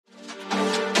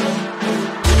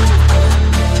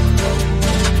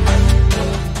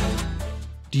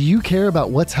care about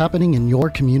what's happening in your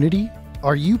community?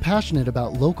 Are you passionate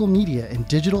about local media and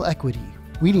digital equity?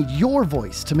 We need your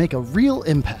voice to make a real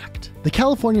impact. The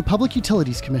California Public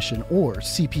Utilities Commission, or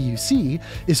CPUC,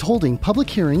 is holding public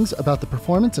hearings about the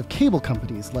performance of cable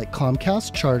companies like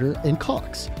Comcast, Charter, and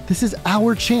Cox. This is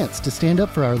our chance to stand up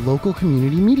for our local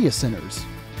community media centers.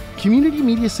 Community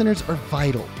media centers are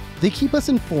vital. They keep us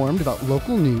informed about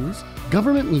local news,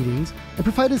 government meetings, and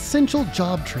provide essential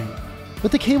job training.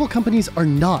 But the cable companies are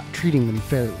not treating them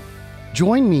fairly.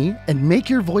 Join me and make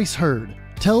your voice heard.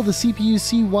 Tell the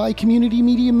CPUC why community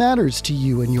media matters to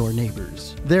you and your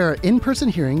neighbors. There are in-person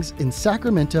hearings in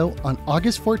Sacramento on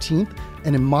August 14th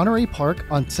and in Monterey Park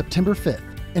on September 5th.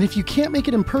 And if you can't make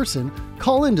it in person,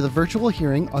 call into the virtual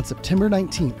hearing on September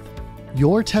 19th.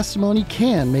 Your testimony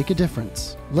can make a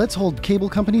difference. Let's hold cable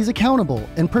companies accountable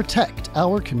and protect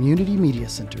our community media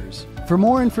centers. For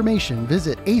more information,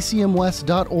 visit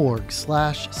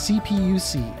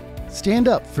acmwest.org/CPUC. Stand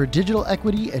up for digital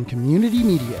equity and community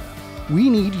media. We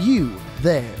need you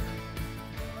there.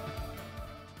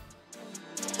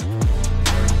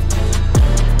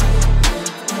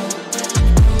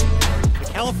 The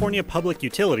California Public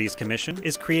Utilities Commission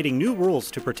is creating new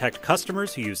rules to protect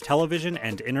customers who use television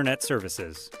and internet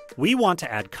services. We want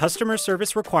to add customer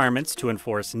service requirements to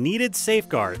enforce needed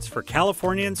safeguards for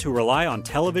Californians who rely on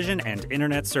television and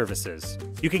internet services.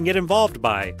 You can get involved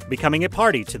by becoming a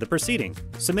party to the proceeding,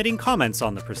 submitting comments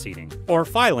on the proceeding, or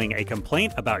filing a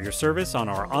complaint about your service on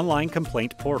our online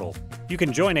complaint portal. You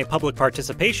can join a public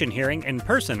participation hearing in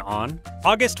person on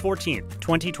August 14th,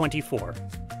 2024.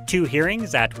 2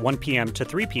 hearings at 1 p.m. to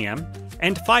 3 p.m.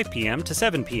 and 5 p.m. to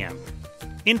 7 p.m.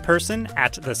 In person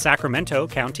at the Sacramento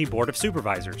County Board of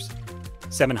Supervisors,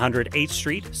 700 8th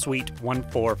Street, Suite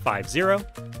 1450,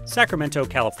 Sacramento,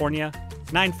 California,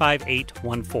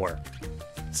 95814.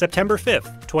 September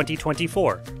 5th,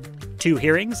 2024. 2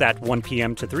 hearings at 1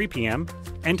 p.m. to 3 p.m.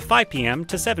 and 5 p.m.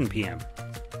 to 7 p.m.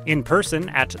 In person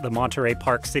at the Monterey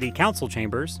Park City Council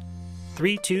Chambers,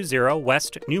 320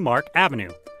 West Newmark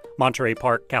Avenue, Monterey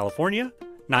Park, California,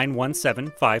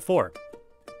 91754.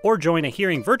 Or join a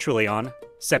hearing virtually on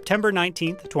September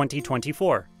 19th,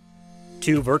 2024.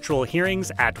 2 virtual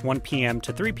hearings at 1 p.m.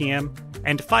 to 3 p.m.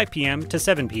 and 5 p.m. to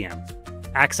 7 p.m.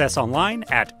 Access online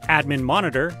at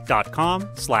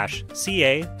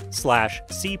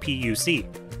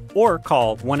adminmonitor.com/ca/CPUC or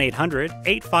call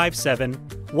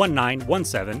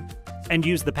 1-800-857-1917 and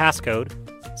use the passcode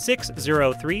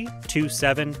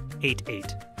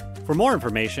 6032788. For more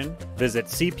information, visit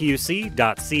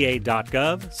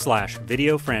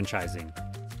cpuc.ca.gov/video franchising.